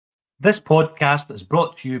This podcast is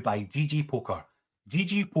brought to you by GG Poker.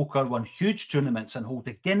 GG Poker won huge tournaments and hold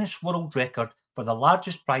the Guinness World Record for the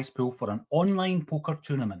largest prize pool for an online poker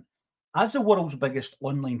tournament. As the world's biggest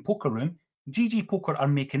online poker room, GG Poker are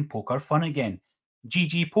making poker fun again.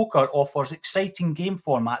 GG Poker offers exciting game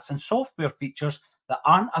formats and software features that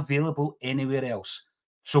aren't available anywhere else.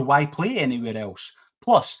 So why play anywhere else?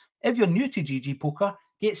 Plus, if you're new to GG Poker,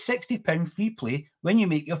 get £60 free play when you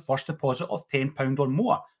make your first deposit of £10 or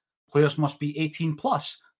more. Players must be 18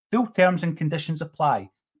 plus. Full terms and conditions apply.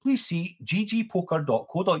 Please see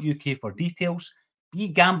ggpoker.co.uk for details.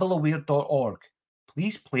 BeGambleAware.org.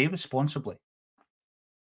 Please play responsibly.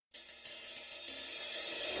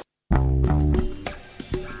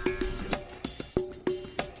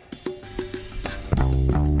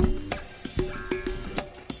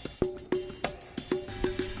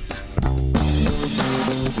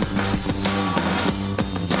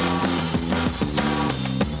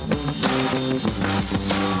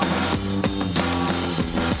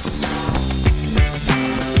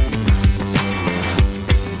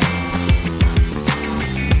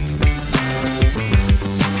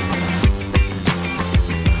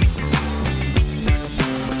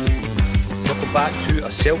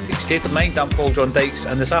 Celtic State of Mind. I'm Paul John Dykes,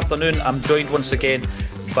 and this afternoon I'm joined once again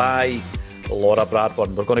by Laura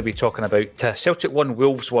Bradburn. We're going to be talking about Celtic 1,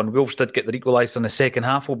 Wolves 1. Wolves did get the equaliser in the second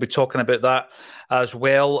half. We'll be talking about that as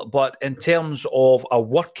well. But in terms of a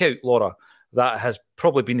workout, Laura, that has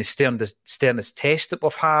probably been the sternest test that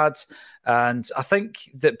we've had. And I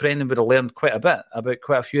think that Brendan would have learned quite a bit about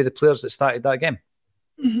quite a few of the players that started that game.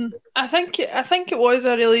 Mm-hmm. I think it was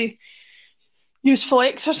a really useful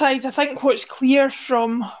exercise. I think what's clear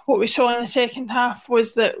from what we saw in the second half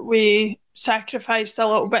was that we sacrificed a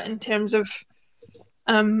little bit in terms of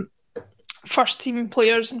first team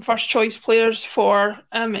players and first choice players for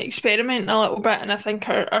experimenting a little bit, and I think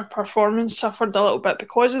our performance suffered a little bit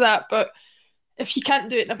because of that. But if you can't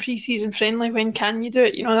do it in a pre-season friendly, when can you do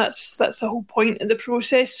it? You know, that's the whole point of the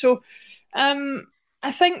process. So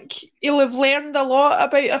I think he'll have learned a lot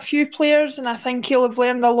about a few players, and I think he'll have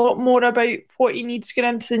learned a lot more about what he needs going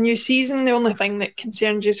into the new season. The only thing that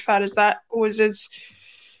concerns you as far as that goes is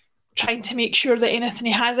trying to make sure that anything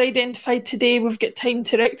he has identified today, we've got time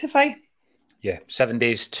to rectify. Yeah, 7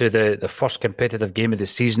 days to the first competitive game of the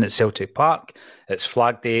season at Celtic Park. It's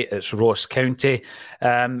Flag Day, it's Ross County.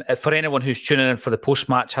 For anyone who's tuning in for the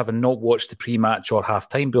post-match, having not watched the pre-match or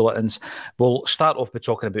half-time bulletins, we'll start off by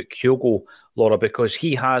talking about Kyogo, Laura, because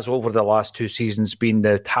he has, over the last 2 seasons, been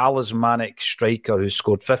the talismanic striker who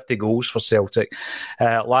scored 50 goals for Celtic.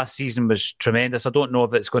 Last season was tremendous. I don't know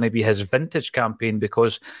if it's going to be his vintage campaign,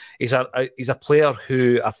 because he's a player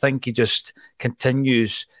who I think he just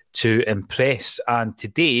continues to impress. And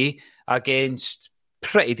today, against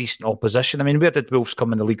pretty decent opposition, I mean, where did Wolves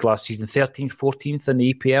come in the league last season? 13th, 14th in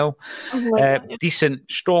the EPL.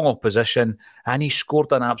 Decent, strong opposition, and he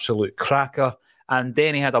scored an absolute cracker. And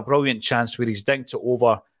then he had a brilliant chance where he's dinked it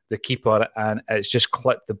over the keeper and it's just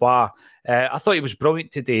clipped the bar. I thought he was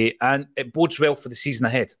brilliant today, and it bodes well for the season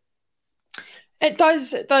ahead. It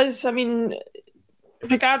does. I mean,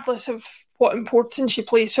 regardless of what importance you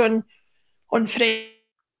place on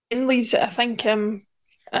friendlies, I think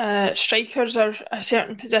strikers are a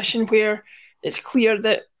certain position where it's clear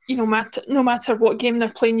that, you know, no matter what game they're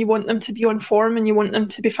playing, you want them to be on form and you want them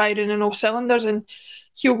to be firing on all cylinders. And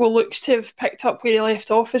Kyogo looks to have picked up where he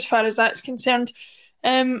left off as far as that's concerned.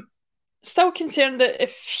 Still concerned that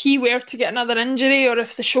if he were to get another injury, or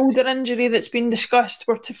if the shoulder injury that's been discussed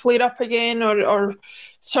were to flare up again, or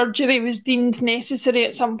surgery was deemed necessary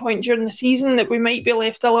at some point during the season, that we might be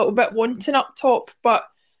left a little bit wanting up top. But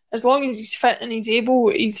as long as he's fit and he's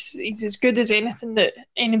able, he's as good as anything that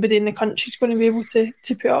anybody in the country is going to be able to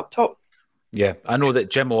put up top. Yeah, I know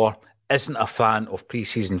that Jim Orr isn't a fan of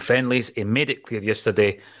pre-season friendlies. He made it clear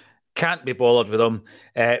yesterday. Can't be bothered with them.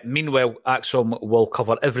 Meanwhile, Acsom will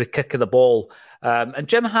cover every kick of the ball. And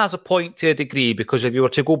Jim has a point to a degree, because if you were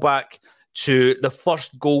to go back to the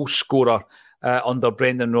first goal scorer under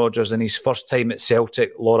Brendan Rodgers in his first time at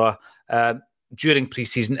Celtic, Laura, during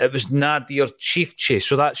pre-season, it was Nadir Chifche.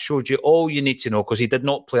 So that showed you all you need to know, because he did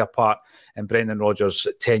not play a part in Brendan Rodgers'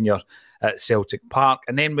 tenure at Celtic Park.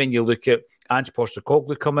 And then when you look at Ange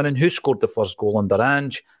Postecoglou coming in, who scored the first goal under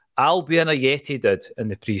Ange? Albion Ayeti did in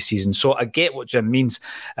the pre-season. So I get what Jim means.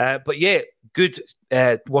 But yeah, good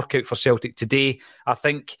workout for Celtic today. I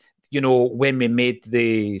think, you know, when we made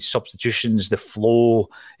the substitutions, the flow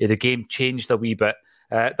of the game changed a wee bit.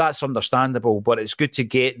 That's understandable, but it's good to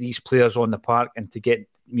get these players on the park and to get,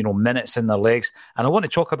 you know, minutes in their legs. And I want to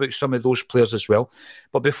talk about some of those players as well.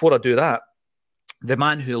 But before I do that, the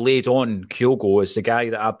man who laid on Kyogo is the guy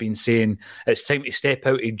that I've been saying it's time to step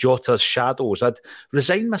out of Jota's shadows. I'd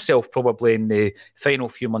resigned myself probably in the final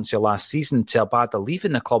few months of last season to Abada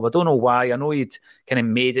leaving the club. I don't know why. I know he'd kind of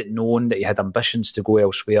made it known that he had ambitions to go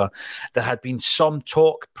elsewhere. There had been some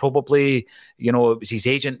talk, probably, it was his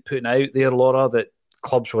agent putting out there, Laura, that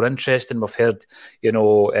clubs were interested. We've heard,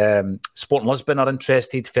 Sporting Lisbon are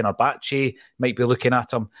interested. Fenerbahce might be looking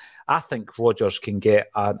at him. I think Rodgers can get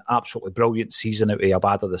an absolutely brilliant season out of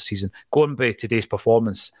Abada this season, going by today's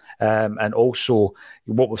performance and also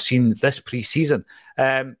what we've seen this pre-season.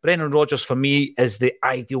 Brendan Rodgers, for me, is the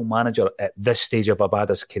ideal manager at this stage of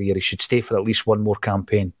Abada's career. He should stay for at least one more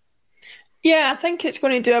campaign. Yeah, I think it's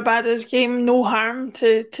going to do Abada's game no harm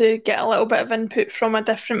to get a little bit of input from a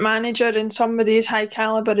different manager and somebody as high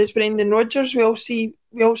calibre as Brendan Rodgers. We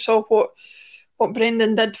all saw what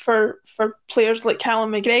Brendan did for players like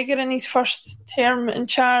Callum McGregor in his first term in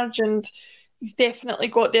charge, and he's definitely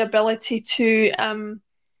got the ability to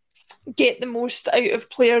get the most out of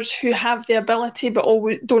players who have the ability but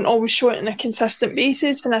don't always show it on a consistent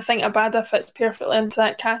basis, and I think Abada fits perfectly into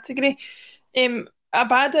that category.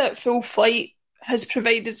 Abada at full flight has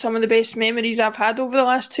provided some of the best memories I've had over the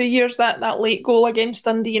last 2 years, that late goal against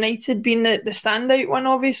Dundee United being the standout one,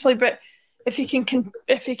 obviously, but if he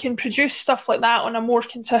can produce stuff like that on a more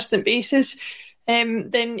consistent basis,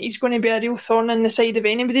 then he's going to be a real thorn in the side of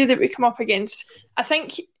anybody that we come up against. I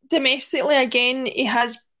think domestically, again, he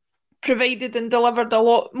has provided and delivered a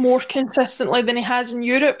lot more consistently than he has in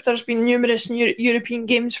Europe. There's been numerous European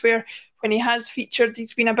games where when he has featured,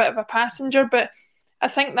 he's been a bit of a passenger, but I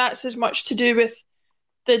think that's as much to do with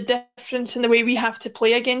the difference in the way we have to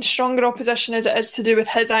play against stronger opposition as it is to do with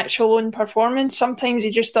his actual own performance. Sometimes he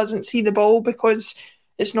just doesn't see the ball because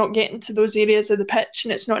it's not getting to those areas of the pitch,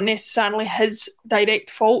 and it's not necessarily his direct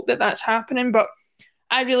fault that that's happening. But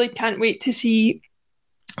I really can't wait to see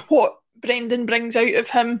what Brendan brings out of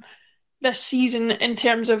him this season in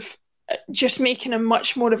terms of just making him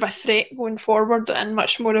much more of a threat going forward and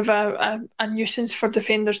much more of a nuisance for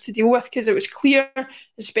defenders to deal with, because it was clear,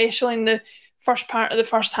 especially in the first part of the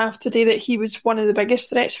first half today, that he was one of the biggest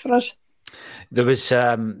threats for us. There was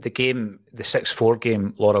the game, the 6-4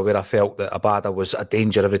 game, Laura, where I felt that Abada was a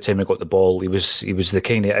danger every time he got the ball. He was the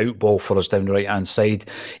kind of out ball for us down the right-hand side.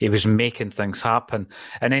 He was making things happen.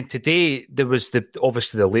 And then today, there was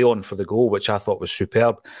obviously the lay-on for the goal, which I thought was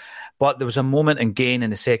superb. But there was a moment in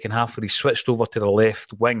the second half where he switched over to the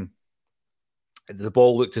left wing. The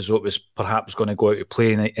ball looked as though it was perhaps going to go out of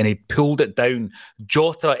play, and he pulled it down,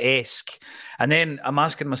 Jota-esque. And then I'm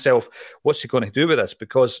asking myself, what's he going to do with this?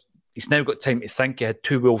 Because he's now got time to think. He had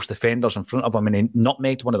two Wolves defenders in front of him, and he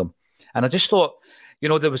nutmegged one of them. And I just thought,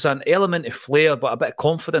 there was an element of flair, but a bit of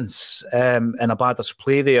confidence in Abada's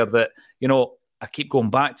play there that, I keep going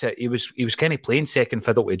back to it. He was kind of playing second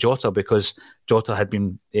fiddle to Jota because Jota had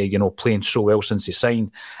been, playing so well since he signed.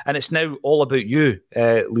 And it's now all about you,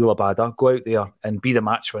 Lil Abada. Go out there and be the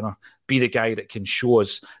match winner. Be the guy that can show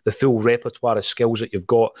us the full repertoire of skills that you've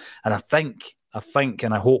got. And I think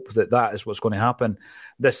and I hope that is what's going to happen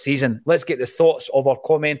this season. Let's get the thoughts of our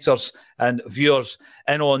commenters and viewers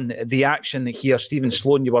in on the action here. Stephen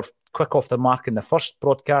Sloan, you were quick off the mark in the first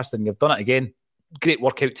broadcast and you've done it again. Great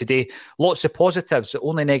workout today. Lots of positives. The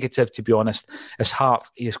only negative, to be honest, is Hart.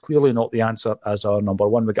 He is clearly not the answer as our number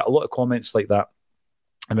one. We got a lot of comments like that,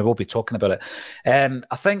 and we will be talking about it.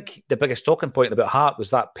 I think the biggest talking point about Hart was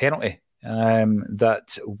that penalty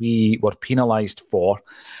that we were penalised for.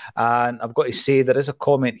 And I've got to say, there is a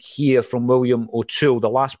comment here from William O'Toole, the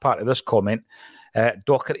last part of this comment.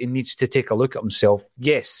 Docherty needs to take a look at himself.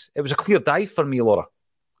 Yes, it was a clear dive for me, Laura.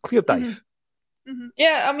 Clear dive. Mm-hmm. Mm-hmm.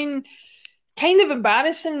 Yeah, I mean, kind of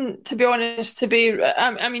embarrassing, to be honest, to be...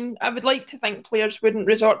 I would like to think players wouldn't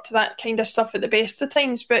resort to that kind of stuff at the best of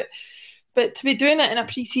times, but to be doing it in a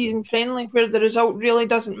pre-season friendly where the result really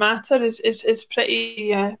doesn't matter is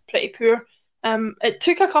pretty poor. It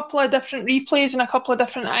took a couple of different replays and a couple of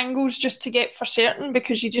different angles just to get for certain,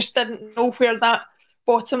 because you just didn't know where that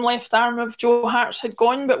bottom left arm of Joe Hart's had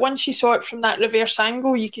gone. But once you saw it from that reverse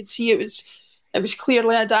angle, you could see it was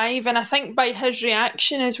clearly a dive. And I think by his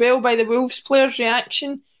reaction as well, by the Wolves player's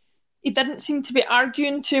reaction, he didn't seem to be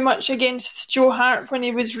arguing too much against Joe Hart when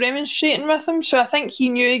he was remonstrating with him. So I think he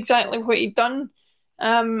knew exactly what he'd done.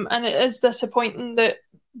 And it is disappointing that,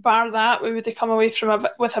 bar that, we would have come away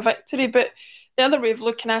with a victory. But the other way of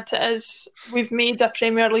looking at it is we've made a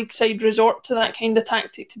Premier League side resort to that kind of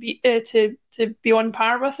tactic to be on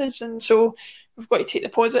par with us. And so we've got to take the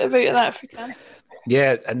positive out of that if we can.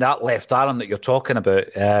 Yeah, and that left arm that you're talking about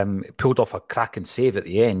pulled off a cracking save at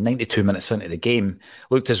the end, 92 minutes into the game.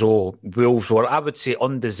 Looked as though Wolves were, I would say,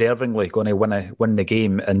 undeservingly going to win the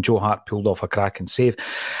game, and Joe Hart pulled off a cracking save.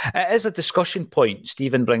 It is a discussion point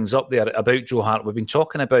Stephen brings up there about Joe Hart. We've been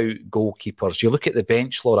talking about goalkeepers. You look at the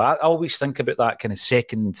bench, Laura, I always think about that kind of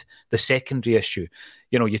the secondary issue.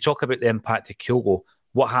 You know, you talk about the impact of Kyogo.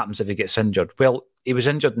 What happens if he gets injured? Well, he was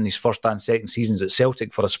injured in his first and second seasons at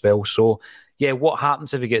Celtic for a spell. So, yeah, what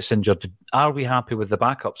happens if he gets injured? Are we happy with the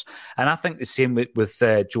backups? And I think the same with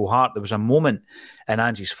Joe Hart. There was a moment in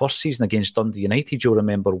Angie's first season against Dundee United, you'll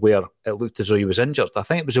remember, where it looked as though he was injured. I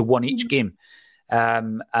think it was a one each game.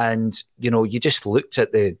 And, you know, you just looked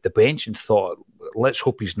at the bench and thought, let's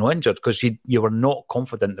hope he's not injured, because you were not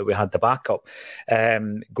confident that we had the backup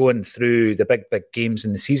going through the big games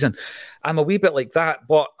in the season. I'm a wee bit like that,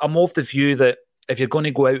 but I'm of the view that if you're going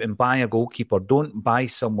to go out and buy a goalkeeper, don't buy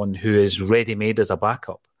someone who is ready-made as a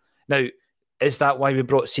backup. Now, is that why we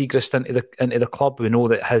brought Siegrist into the club? We know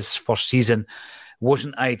that his first season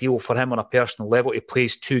wasn't ideal for him on a personal level. He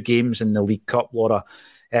plays 2 games in the League Cup, Laura.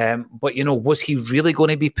 But, you know, was he really going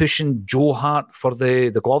to be pushing Joe Hart for the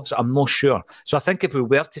gloves? I'm not sure. So I think if we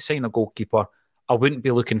were to sign a goalkeeper, I wouldn't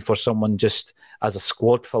be looking for someone just as a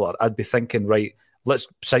squad filler. I'd be thinking, right, let's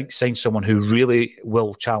sign someone who really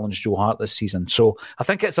will challenge Joe Hart this season. So I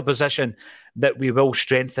think it's a position that we will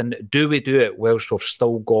strengthen. Do we do it whilst we've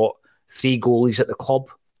still got 3 goalies at the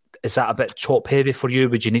club? Is that a bit top heavy for you?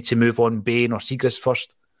 Would you need to move on Bain or Siegrist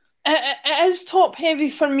first? It is top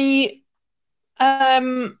heavy for me.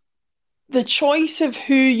 The choice of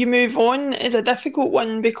who you move on is a difficult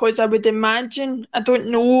one, because I would imagine, I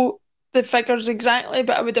don't know the figures exactly,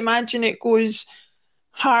 but I would imagine it goes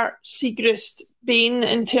Hart, Siegrist, Bain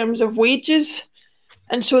in terms of wages.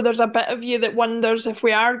 And so there's a bit of you that wonders if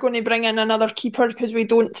we are going to bring in another keeper because we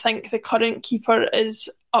don't think the current keeper is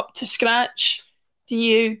up to scratch. Do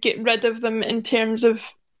you get rid of them in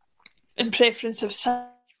preference of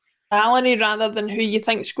salary rather than who you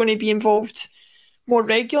think is going to be involved more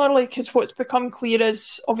regularly? Because what's become clear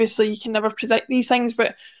is, obviously you can never predict these things,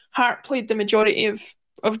 but Hart played the majority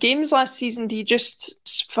of games last season. Do you just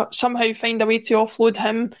somehow find a way to offload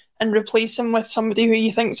him and replace him with somebody who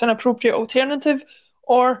you think is an appropriate alternative?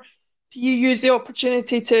 Or do you use the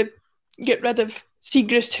opportunity to get rid of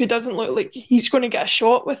Siegrist, who doesn't look like he's going to get a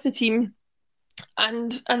shot with the team,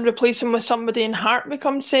 and replace him with somebody, and Hart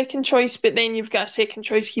becomes second choice, but then you've got a second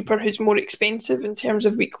choice keeper who's more expensive in terms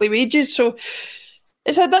of weekly wages? So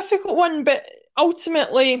it's a difficult one, but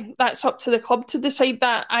ultimately that's up to the club to decide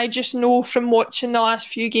that. I just know from watching the last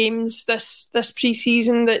few games this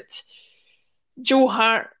pre-season that Joe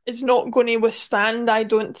Hart is not going to withstand, I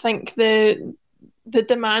don't think, the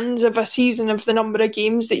demands of a season of the number of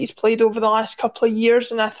games that he's played over the last couple of years.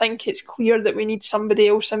 And I think it's clear that we need somebody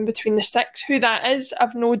else in between the sticks. Who that is,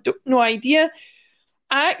 I've no idea.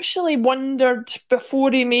 I actually wondered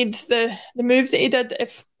before he made the move that he did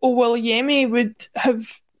if Owulayemi would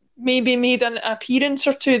have maybe made an appearance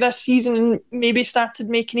or two this season and maybe started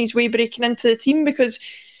making his way breaking into the team, because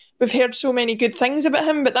we've heard so many good things about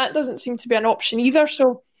him, but that doesn't seem to be an option either.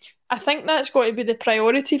 So I think that's got to be the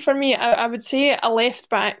priority for me. I would say a left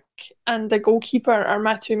back and a goalkeeper are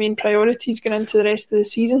my 2 main priorities going into the rest of the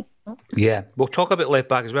season. Yeah, we'll talk about left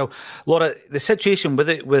back as well. Laura, the situation with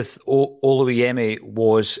Owulayemi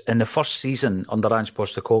was in the first season under Ange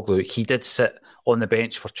Postecoglou, he did sit on the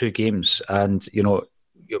bench for 2 games, and, you know,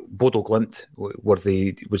 Bodo Glimt was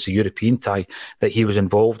the European tie that he was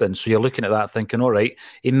involved in. So you're looking at that thinking, all right,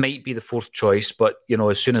 he might be the 4th choice, but, you know,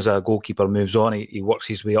 as soon as a goalkeeper moves on, he works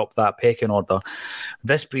his way up that pecking order.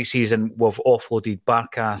 This pre-season, we've offloaded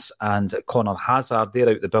Barkas and Connor Hazard. They're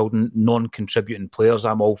out the building, non-contributing players.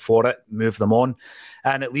 I'm all for it. Move them on.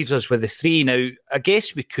 And it leaves us with the 3. Now, I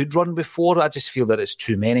guess we could run with 4. I just feel that it's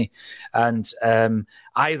too many. And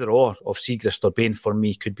either or of Siegrist or Bain for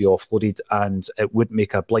me could be offloaded, and it would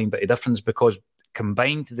make a blind bit of difference, because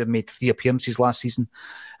combined they made 3 appearances last season.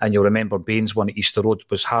 And you'll remember Bain's one at Easter Road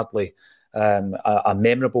was hardly a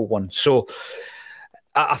memorable one. So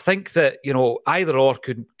I think that, you know, either or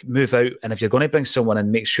could move out, and if you're going to bring someone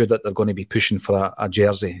in, make sure that they're going to be pushing for a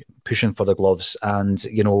jersey, pushing for the gloves. And,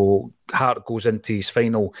 you know, Hart goes into his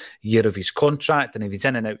final year of his contract, and if he's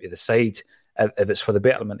in and out of the side, if it's for the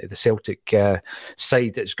betterment of the Celtic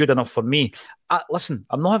side, it's good enough for me. Listen,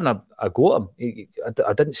 I'm not having a go at him.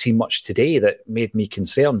 I didn't see much today that made me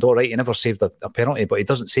concerned. All right, he never saved a penalty, but he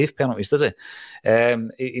doesn't save penalties, does he?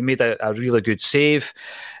 He made a really good save.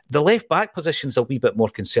 The left-back position's a wee bit more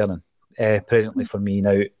concerning presently for me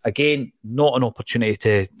now. Again, not an opportunity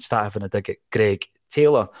to start having a dig at Greg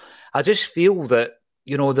Taylor. I just feel that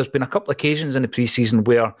there's been a couple of occasions in the pre-season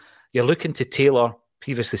where you're looking to Taylor,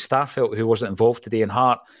 previously Starfelt, who wasn't involved today, and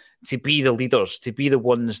Hart, to be the leaders, to be the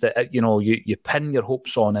ones that, you pin your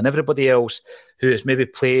hopes on, and everybody else who is maybe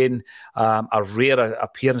playing a rare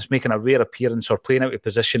appearance, making a rare appearance, or playing out of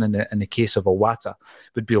position in the case of Iwata,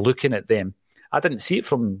 would be looking at them. I didn't see it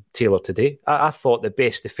from Taylor today. I thought the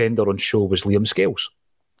best defender on show was Liam Scales.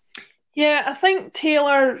 Yeah, I think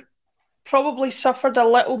Taylor probably suffered a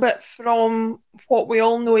little bit from what we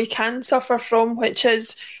all know he can suffer from, which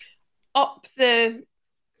is up the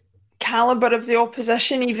calibre of the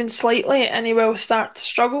opposition even slightly, and he will start to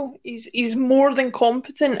struggle. He's more than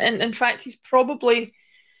competent, and in fact he's probably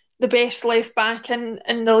the best left back in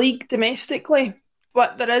the league domestically,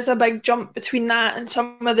 but there is a big jump between that and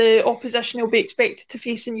some of the opposition he'll be expected to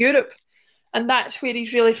face in Europe, and that's where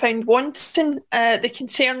he's really found wanting. The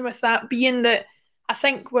concern with that being that I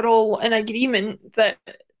think we're all in agreement that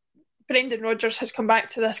Brendan Rodgers has come back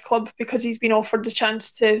to this club because he's been offered the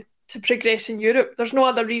chance to progress in Europe. There's no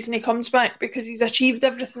other reason he comes back, because he's achieved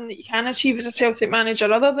everything that you can achieve as a Celtic manager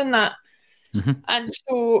other than that. Mm-hmm. And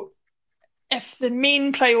so if the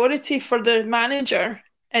main priority for the manager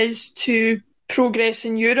is to progress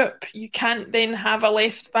in Europe, you can't then have a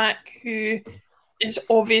left back who is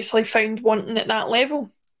obviously found wanting at that level.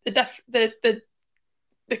 The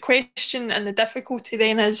question and the difficulty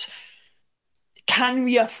then is, can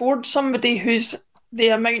we afford somebody who's the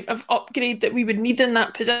amount of upgrade that we would need in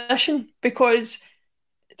that position? Because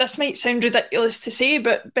this might sound ridiculous to say,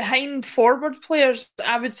 but behind forward players,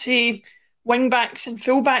 I would say wing backs and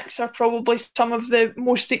full backs are probably some of the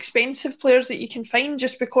most expensive players that you can find,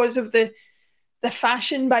 just because of the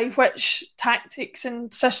fashion by which tactics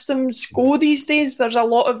and systems go these days. There's a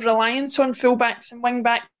lot of reliance on full backs and wing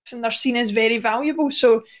backs, and they're seen as very valuable.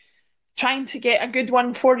 So trying to get a good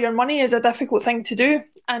one for your money is a difficult thing to do,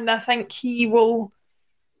 and I think he will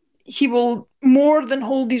more than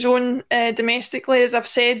hold his own domestically, as I've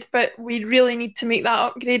said, but we really need to make that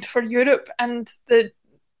upgrade for Europe, and the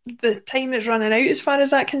time is running out as far as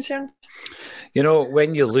that's concerned.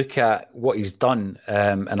 When you look at what he's done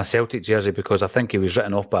in a Celtic jersey, because I think he was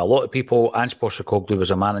written off by a lot of people, Ange Postecoglou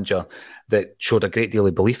was a manager that showed a great deal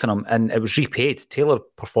of belief in him, and it was repaid. Taylor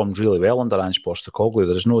performed really well under Ange Postecoglou.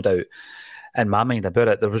 There's no doubt in my mind about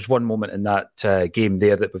it. There was one moment in that game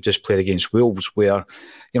there that we've just played against Wolves where,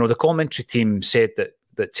 the commentary team said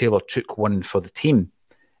that Taylor took one for the team.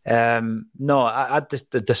 No, I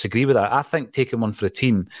disagree with that. I think taking one for the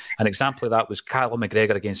team, an example of that was Kyle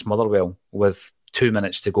McGregor against Motherwell with 2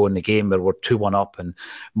 minutes to go in the game where we're 2-1 up and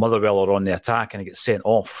Motherwell are on the attack and he gets sent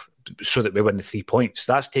off so that we win the 3 points.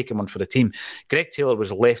 That's taking one for the team. Greg Taylor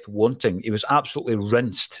was left wanting. He was absolutely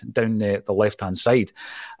rinsed down the left-hand side,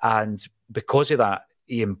 and because of that,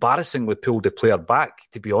 he embarrassingly pulled the player back,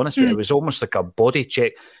 to be honest with you. It was almost like a body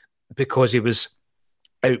check because he was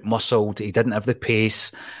out-muscled, he didn't have the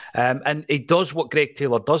pace, and he does what Greg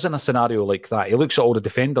Taylor does in a scenario like that. He looks at all the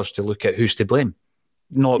defenders to look at who's to blame.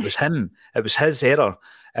 No, it was him. It was his error.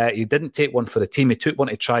 He didn't take one for the team. He took one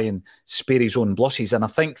to try and spare his own blushes. And I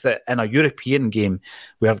think that in a European game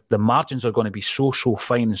where the margins are going to be so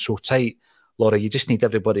fine and so tight, Laura, you just need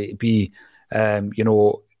everybody to be,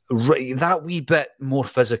 that wee bit more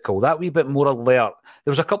physical, that wee bit more alert.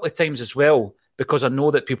 There was a couple of times as well, because I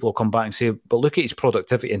know that people will come back and say, but look at his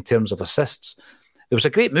productivity in terms of assists. There was a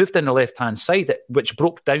great move down the left-hand side which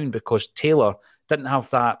broke down because Taylor didn't have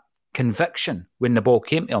that conviction when the ball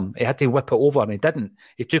came to him. He had to whip it over and he didn't.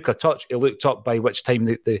 He took a touch, he looked up, by which time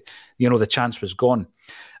the chance was gone.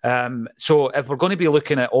 So if we're going to be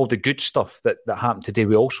looking at all the good stuff that happened today,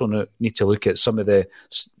 we also need to look at some of the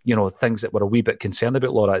things that we're a wee bit concerned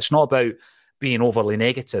about, Laura. It's not about being overly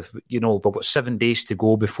negative, but we've got 7 days to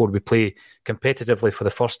go before we play competitively for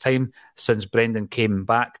the first time since Brendan came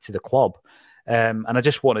back to the club. And I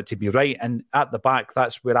just want it to be right. And at the back,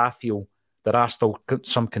 that's where I feel there are still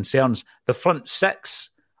some concerns. The front six,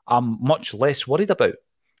 I'm much less worried about.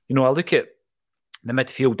 I look at the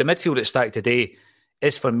midfield. The midfield at Stack today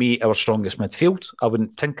is, for me, our strongest midfield. I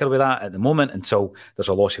wouldn't tinker with that at the moment until there's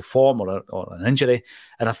a loss of form or an injury.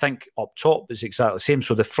 And I think up top is exactly the same.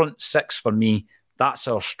 So the front six, for me, that's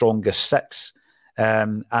our strongest six.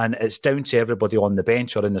 And it's down to everybody on the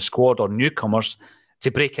bench or in the squad or newcomers to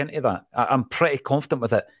break into that. I'm pretty confident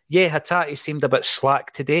with it. Yeah, Hatate seemed a bit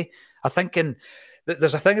slack today. I think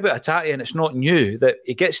there's a thing about Hatate, and it's not new, that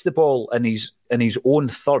he gets the ball in his own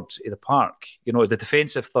third of the park, the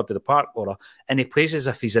defensive third of the park, Laura, and he plays as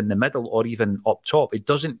if he's in the middle or even up top. He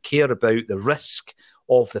doesn't care about the risk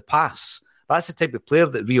of the pass. That's the type of player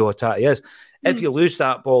that Rio Hatate is. If you lose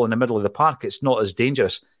that ball in the middle of the park, it's not as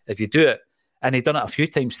dangerous. If you do it And he'd done it a few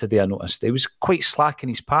times today, I noticed. He was quite slack in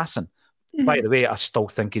his passing. Mm-hmm. By the way, I still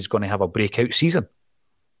think he's going to have a breakout season.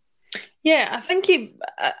 Yeah, I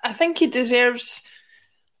think he deserves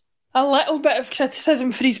a little bit of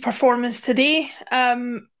criticism for his performance today.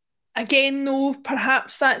 Again, though,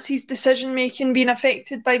 perhaps that's his decision-making being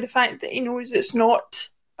affected by the fact that he knows it's not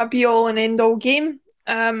a be-all and end-all game.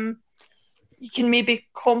 You can maybe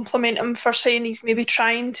compliment him for saying he's maybe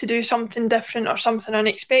trying to do something different or something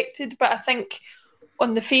unexpected, but I think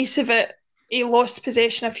on the face of it, he lost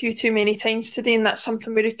possession a few too many times today, and that's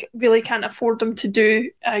something we really can't afford him to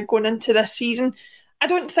do going into this season. I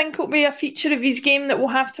don't think it'll be a feature of his game that we'll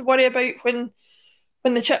have to worry about when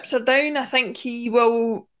the chips are down. I think he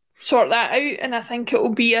will sort that out, and I think it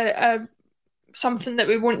will be a something that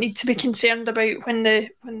we won't need to be concerned about when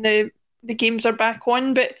the games are back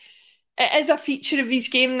on. But it is a feature of his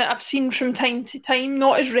game that I've seen from time to time,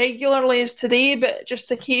 not as regularly as today, but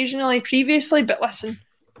just occasionally previously. But listen,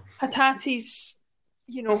 Hatate's,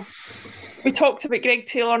 we talked about Greg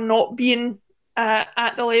Taylor not being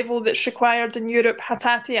at the level that's required in Europe.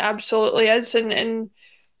 Hatate absolutely is, and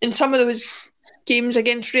in some of those games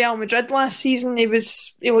against Real Madrid last season, he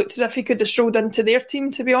looked as if he could have strolled into their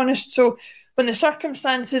team, to be honest. So when the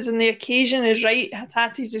circumstances and the occasion is right,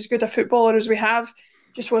 Hatate's as good a footballer as we have.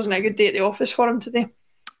 Just wasn't a good day at the office for him today.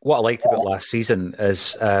 What I liked about last season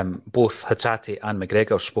is both Hatate and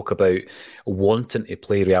McGregor spoke about wanting to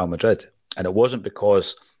play Real Madrid, and it wasn't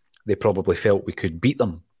because they probably felt we could beat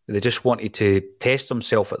them. They just wanted to test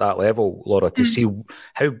themselves at that level, Laura, to see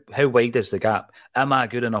how wide is the gap. Am I a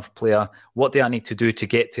good enough player? What do I need to do to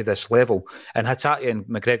get to this level? And Hatate and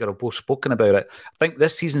McGregor have both spoken about it. I think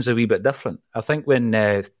this season's a wee bit different. I think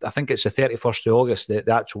I think it's the 31st of August,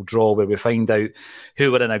 the actual draw where we find out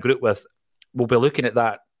who we're in a group with, we'll be looking at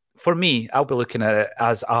that. For me, I'll be looking at it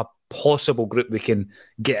as a possible group we can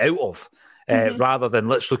get out of. Rather than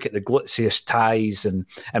let's look at the glitziest ties and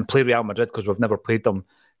play Real Madrid because we've never played them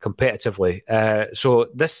competitively. So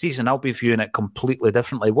this season I'll be viewing it completely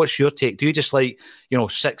differently. What's your take? Do you just like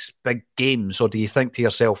 6 big games, or do you think to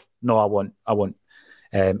yourself, no, I want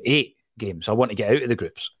 8 games, I want to get out of the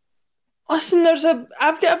groups? Listen,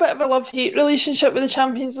 I've got a bit of a love-hate relationship with the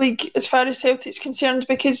Champions League as far as Celtic's concerned,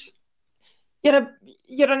 because you're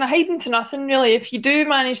in a hiding to nothing, really. If you do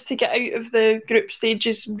manage to get out of the group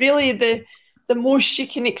stages, really the most you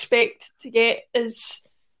can expect to get is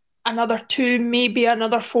another 2, maybe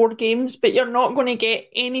another 4 games, but you're not going to get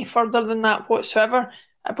any further than that whatsoever.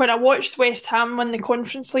 When I watched West Ham win the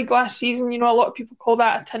Conference League last season, a lot of people call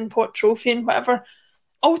that a tin pot trophy and whatever.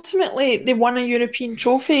 Ultimately, they won a European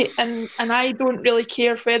trophy, and I don't really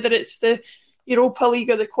care whether it's the Europa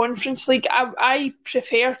League or the Conference League. I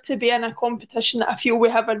prefer to be in a competition that I feel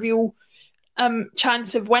we have a real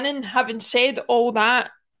chance of winning. Having said all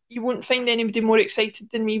that, you won't find anybody more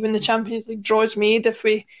excited than me when the Champions League draw is made. If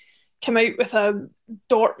we come out with a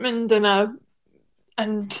Dortmund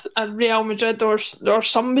and a Real Madrid or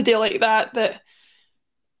somebody like that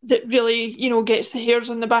really gets the hairs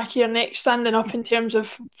on the back of your neck standing up in terms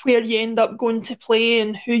of where you end up going to play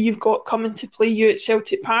and who you've got coming to play you at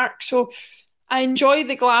Celtic Park. So I enjoy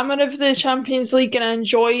the glamour of the Champions League, and I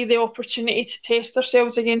enjoy the opportunity to test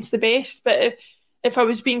ourselves against the best. But if I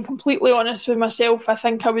was being completely honest with myself, I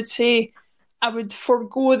think I would say I would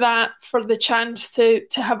forego that for the chance to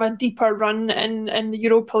have a deeper run in the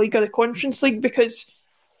Europa League or the Conference League, because,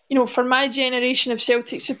 for my generation of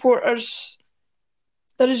Celtic supporters,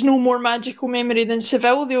 there is no more magical memory than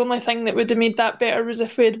Seville. The only thing that would have made that better was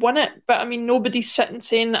if we had won it. But, nobody's sitting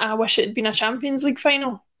saying, I wish it had been a Champions League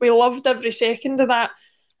final. We loved every second of that.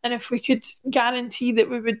 And if we could guarantee that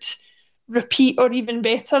we would repeat or even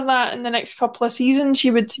better that in the next couple of seasons,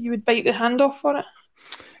 you would bite the hand off for it.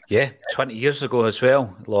 Yeah, 20 years ago as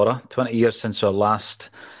well, Laura. 20 years since our last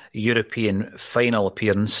European final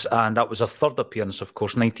appearance, and that was our third appearance, of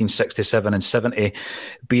course, 1967 and 70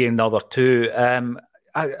 being the other 2.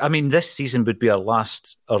 This season would be our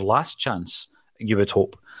last chance, you would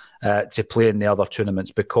hope, to play in the other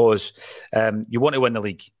tournaments, because you want to win the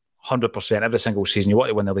league 100% every single season. You want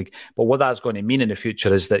to win the league, but what that's going to mean in the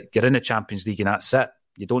future is that you're in the Champions League and that's it.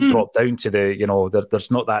 You don't drop down to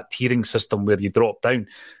there's not that tiering system where you drop down.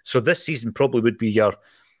 So this season probably would be your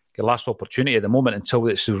last opportunity at the moment until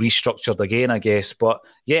it's restructured again, I guess. But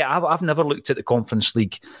yeah, I've never looked at the Conference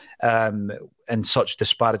League in such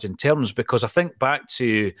disparaging terms, because I think back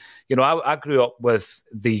to, I grew up with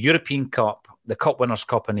the European Cup, the Cup Winners'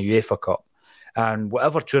 Cup and the UEFA Cup. And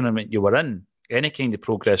whatever tournament you were in, any kind of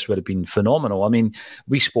progress would have been phenomenal.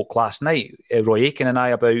 We spoke last night, Roy Aitken and I,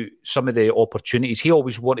 about some of the opportunities. He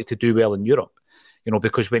always wanted to do well in Europe,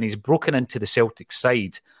 because when he's broken into the Celtic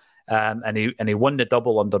side, and he won the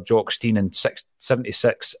double under Jock Stein in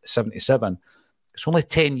 76, 77. It's only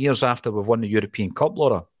 10 years after we've won the European Cup,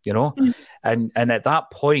 Laura, you know? And at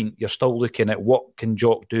that point, you're still looking at what can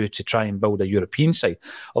Jock do to try and build a European side.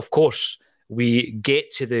 Of course, we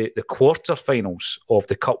get to the quarterfinals of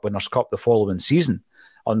the Cup Winners' Cup the following season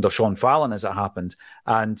under Sean Fallon, as it happened,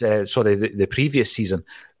 and the previous season.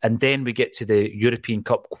 And then we get to the European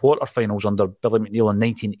Cup quarterfinals under Billy McNeill in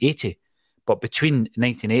 1980. But between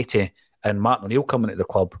 1980 and Martin O'Neill coming to the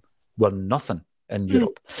club, were nothing in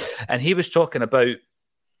Europe. And he was talking about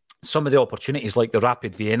some of the opportunities like the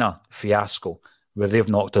Rapid Vienna fiasco, where they've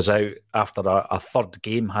knocked us out after a third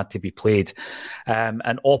game had to be played,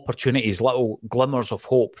 and opportunities, little glimmers of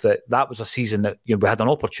hope that was a season that we had an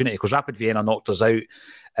opportunity, because Rapid Vienna knocked us out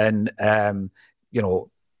in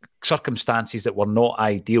circumstances that were not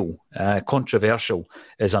ideal. Controversial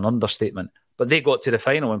is an understatement, but they got to the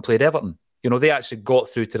final and played Everton. They actually got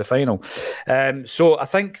through to the final. So I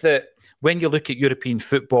think that when you look at European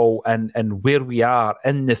football and where we are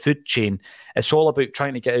in the food chain, it's all about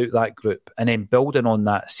trying to get out that group and then building on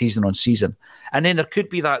that season on season. And then there could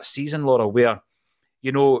be that season, Laura, where,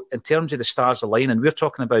 in terms of the stars aligning, we're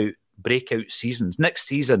talking about breakout seasons. Next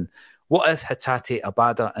season, what if Hatate,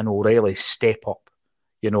 Abada and O'Reilly step up,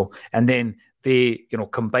 and then they,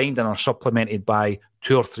 combined and are supplemented by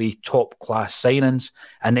 2 or 3 top-class signings,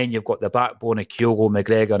 and then you've got the backbone of Kyogo,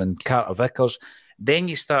 McGregor and Carter Vickers. Then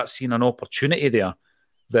you start seeing an opportunity there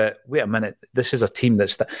that, wait a minute, this is a team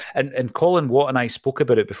that's... And Colin Watt and I spoke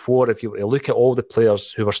about it before. If you were to look at all the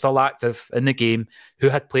players who were still active in the game, who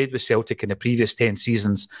had played with Celtic in the previous 10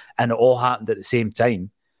 seasons, and it all happened at the same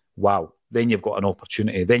time, wow, then you've got an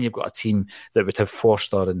opportunity. Then you've got a team that would have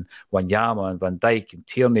Forster and Wanyama and Van Dijk and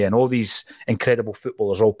Tierney and all these incredible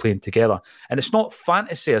footballers all playing together. And it's not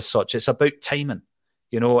fantasy as such, it's about timing.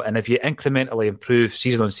 And if you incrementally improve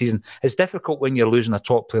season on season, it's difficult when you're losing a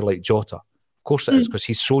top player like Jota. Of course it is, because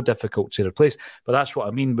he's so difficult to replace. But that's what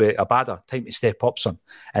I mean with Abada, time to step up, son.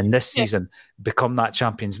 And this season, become that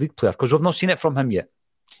Champions League player, because we've not seen it from him yet.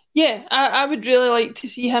 Yeah, I would really like to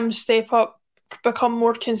see him step up, become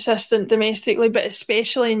more consistent domestically, but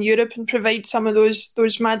especially in Europe, and provide some of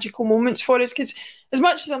those magical moments for us. Because as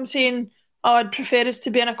much as I'm saying, I'd prefer us to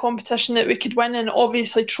be in a competition that we could win, and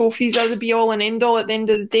obviously trophies are the be-all and end-all at the end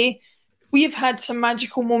of the day. We've had some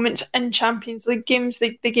magical moments in Champions League games.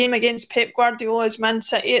 The game against Pep Guardiola's Man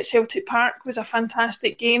City at Celtic Park was a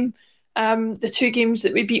fantastic game. The 2 games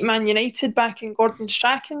that we beat Man United back in Gordon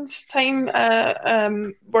Strachan's time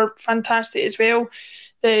were fantastic as well.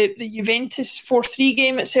 The Juventus 4-3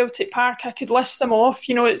 game at Celtic Park, I could list them off.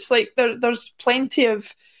 It's like there's plenty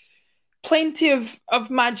of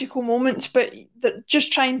magical moments, but they're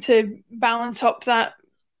just trying to balance up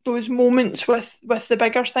those moments with the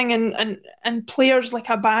bigger thing, and players like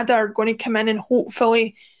Abada are going to come in and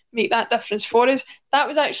hopefully make that difference for us. That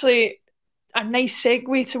was actually a nice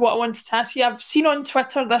segue to what I wanted to ask you. I've seen on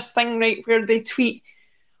Twitter this thing, right, where they tweet,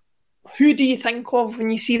 who do you think of when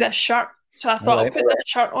you see this shirt? So I thought I'll put this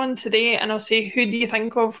shirt on today and I'll say, who do you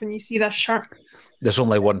think of when you see this shirt? There's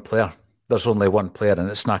only one player. And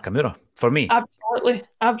it's Nakamura, for me. Absolutely.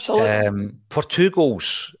 For two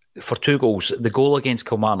goals, the goal against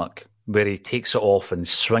Kilmarnock, where he takes it off and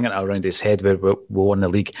swinging it around his head where we won the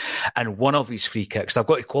league, and one of his free kicks, I've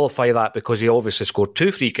got to qualify that because he obviously scored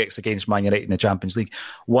 2 free kicks against Man United in the Champions League,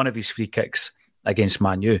 one of his free kicks against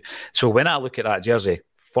Man U. So when I look at that jersey,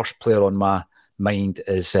 first player on my mind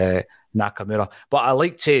is Nakamura. But I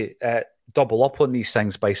like to double up on these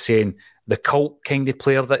things by saying the cult kind of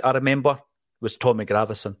player that I remember was Tommy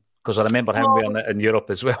Gravison, because I remember him wearing it in Europe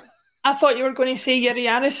as well. I thought you were going to say Yuri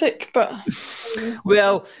Janicic, but...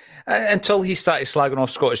 Well, until he started slagging off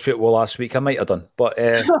Scottish football last week, I might have done. But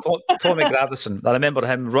Tommy Gravison, I remember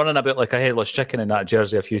him running about like a headless chicken in that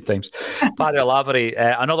jersey a few times. Paddy Lavery,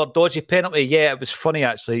 another dodgy penalty. Yeah, it was funny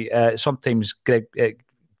actually. Sometimes Jerry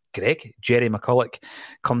McCulloch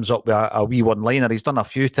comes up with a wee one-liner. He's done a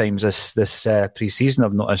few times this pre-season,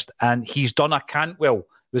 I've noticed. And he's done a Cantwell,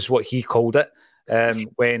 was what he called it,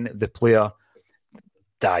 when the player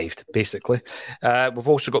dived, basically. We've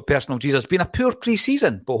also got personal Jesus. Been a poor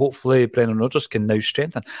pre-season, but hopefully Brendan Rodgers can now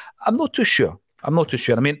strengthen. I'm not too sure.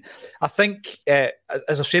 I mean, I think,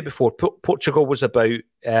 as I said before, Portugal was about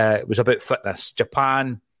fitness.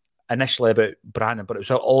 Japan, initially about Brandon, but it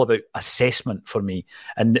was all about assessment for me.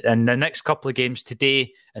 And the next couple of games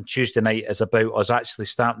today and Tuesday night is about us actually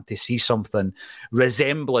starting to see something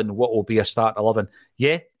resembling what will be a start 11.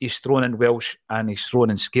 Yeah, he's thrown in Welsh and he's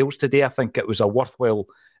thrown in Scales today. I think it was a worthwhile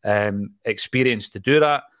experience to do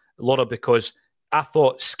that, Laura, because I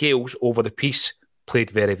thought Scales over the piece played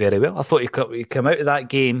very, very well. I thought he came out of that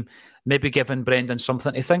game maybe giving Brendan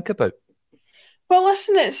something to think about. Well,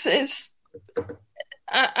 listen, it's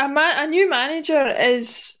a new manager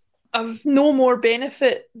is of no more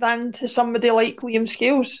benefit than to somebody like Liam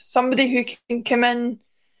Scales, somebody who can come in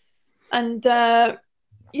and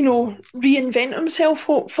reinvent himself.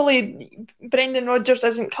 Hopefully, Brendan Rodgers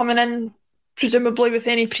isn't coming in presumably with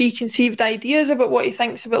any preconceived ideas about what he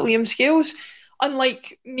thinks about Liam Scales.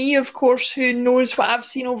 Unlike me, of course, who knows what I've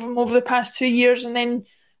seen of him over the past 2 years and then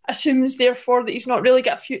assumes, therefore, that he's not really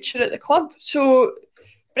got a future at the club. So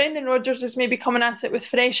Brendan Rodgers is maybe coming at it with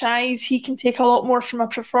fresh eyes. He can take a lot more from a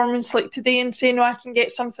performance like today and say, no, I can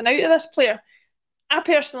get something out of this player. I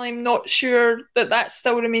personally am not sure that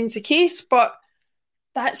still remains the case, but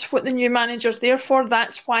that's what the new manager's there for.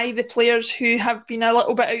 That's why the players who have been a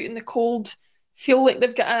little bit out in the cold feel like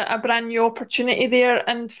they've got a brand new opportunity there,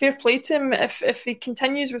 and fair play to him. If he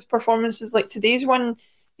continues with performances like today's one,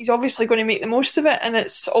 he's obviously going to make the most of it, and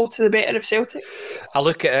it's all to the better of Celtic. I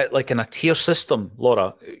look at it like in a tier system,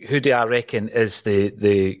 Laura. Who do I reckon is the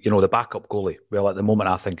backup goalie? Well, at the moment,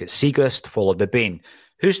 I think it's Segrist, followed by Bain.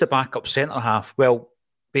 Who's the backup centre half? Well,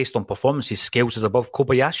 based on performances, Scales is above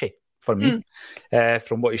Kobayashi for me,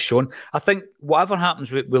 from what he's shown. I think whatever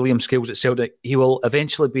happens with William Scales at Celtic, he will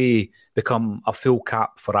eventually become a full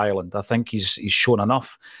cap for Ireland. I think he's shown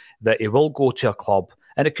enough that he will go to a club.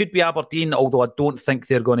 And it could be Aberdeen, although I don't think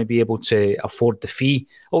they're going to be able to afford the fee.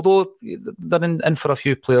 Although they're in for a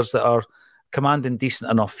few players that are commanding decent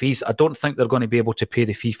enough fees, I don't think they're going to be able to pay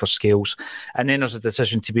the fee for Scales. And then there's a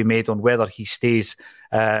decision to be made on whether he stays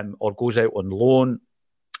or goes out on loan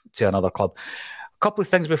to another club. A couple of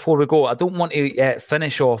things before we go. I don't want to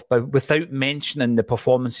finish off without mentioning the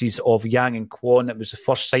performances of Yang and Kwon. It was the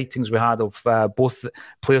first sightings we had of both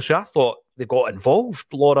players who I thought they got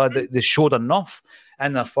involved. Laura, they showed enough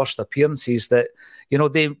in their first appearances that,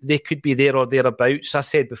 they could be there or thereabouts. I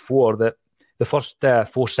said before that the first 4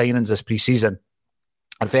 signings this pre-season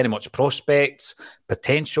are very much prospects,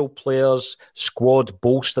 potential players, squad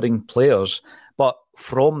bolstering players. But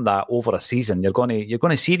from that, over a season, you're going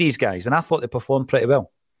to see these guys, and I thought they performed pretty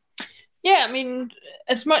well. Yeah, I mean,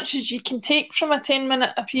 as much as you can take from a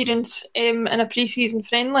 10-minute appearance in a pre-season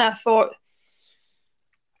friendly, I thought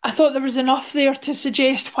there was enough there to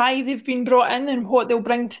suggest why they've been brought in and what they'll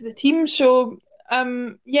bring to the team. So,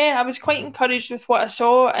 I was quite encouraged with what I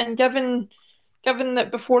saw, and given that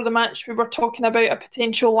before the match we were talking about a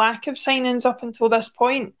potential lack of signings up until this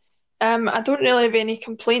point, I don't really have any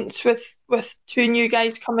complaints with 2 new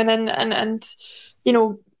guys coming in and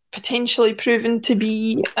potentially proven to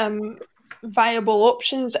be viable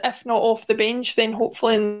options, if not off the bench, then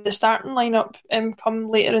hopefully in the starting lineup come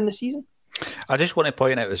later in the season. I just want to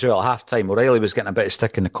point out as well, at half-time, O'Reilly was getting a bit of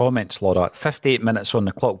stick in the comments, Laura. 58 minutes on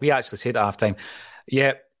the clock. We actually said at half-time,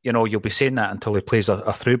 you'll be saying that until he plays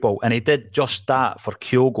a through ball. And he did just that for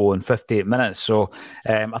Kyogo in 58 minutes. So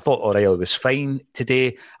I thought O'Reilly was fine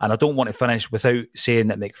today. And I don't want to finish without saying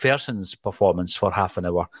that McPherson's performance for half an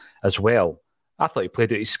hour as well. I thought he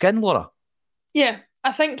played out his skin, Laura. Yeah,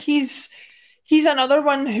 I think he's another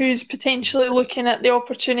one who's potentially looking at the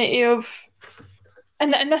opportunity of...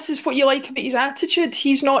 And this is what you like about his attitude.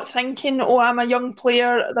 He's not thinking, I'm a young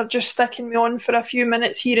player, they're just sticking me on for a few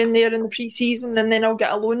minutes here and there in the pre-season and then I'll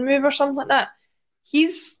get a loan move or something like that.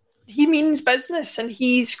 He means business, and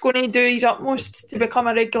he's going to do his utmost to become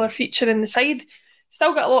a regular feature in the side.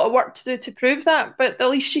 Still got a lot of work to do to prove that, but the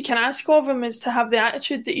least you can ask of him is to have the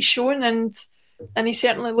attitude that he's shown, and he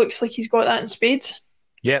certainly looks like he's got that in spades.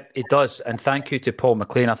 Yep, it does. And thank you to Paul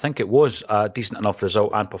McLean. I think it was a decent enough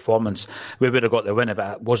result and performance. We would have got the win if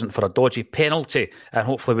it wasn't for a dodgy penalty. And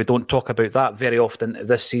hopefully we don't talk about that very often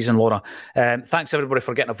this season, Laura. Thanks everybody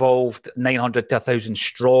for getting involved. 900 to 1,000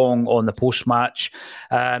 strong on the post-match.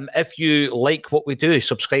 If you like what we do,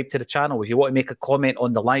 subscribe to the channel. If you want to make a comment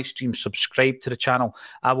on the live stream, subscribe to the channel.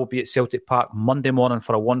 I will be at Celtic Park Monday morning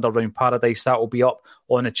for a Wander Round Paradise. That will be up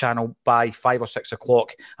on the channel by 5 or 6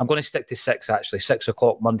 o'clock. I'm going to stick to 6 actually, 6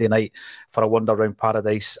 o'clock Monday night for a Wander Round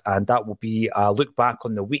Paradise, and that will be a look back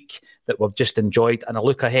on the week that we've just enjoyed and a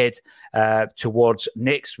look ahead towards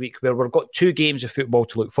next week, where we've got 2 games of football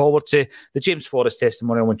to look forward to. The James Forrest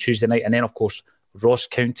testimonial on Tuesday night, and then of course Ross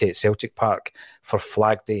County at Celtic Park for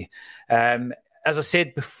Flag Day. As I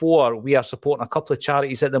said before, we are supporting a couple of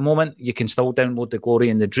charities at the moment. You can still download The Glory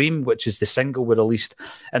and the Dream, which is the single we released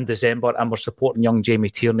in December, and we're supporting young Jamie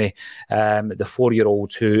Tierney, the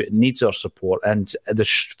 4-year-old who needs our support. And the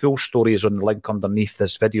full story is on the link underneath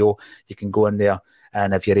this video. You can go in there,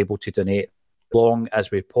 and if you're able to donate, as long as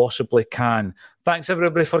we possibly can. Thanks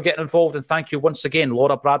everybody for getting involved, and thank you once again,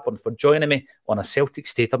 Laura Bradburn, for joining me on A Celtic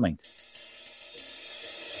State of Mind.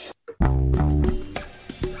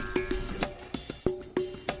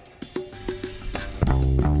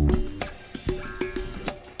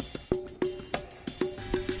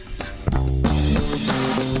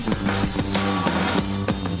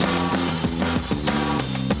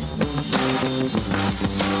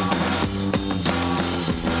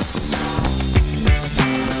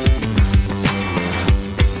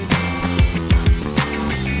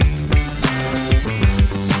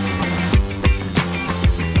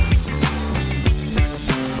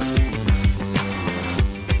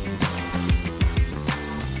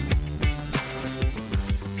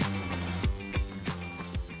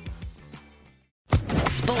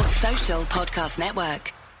 Social Podcast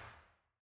Network.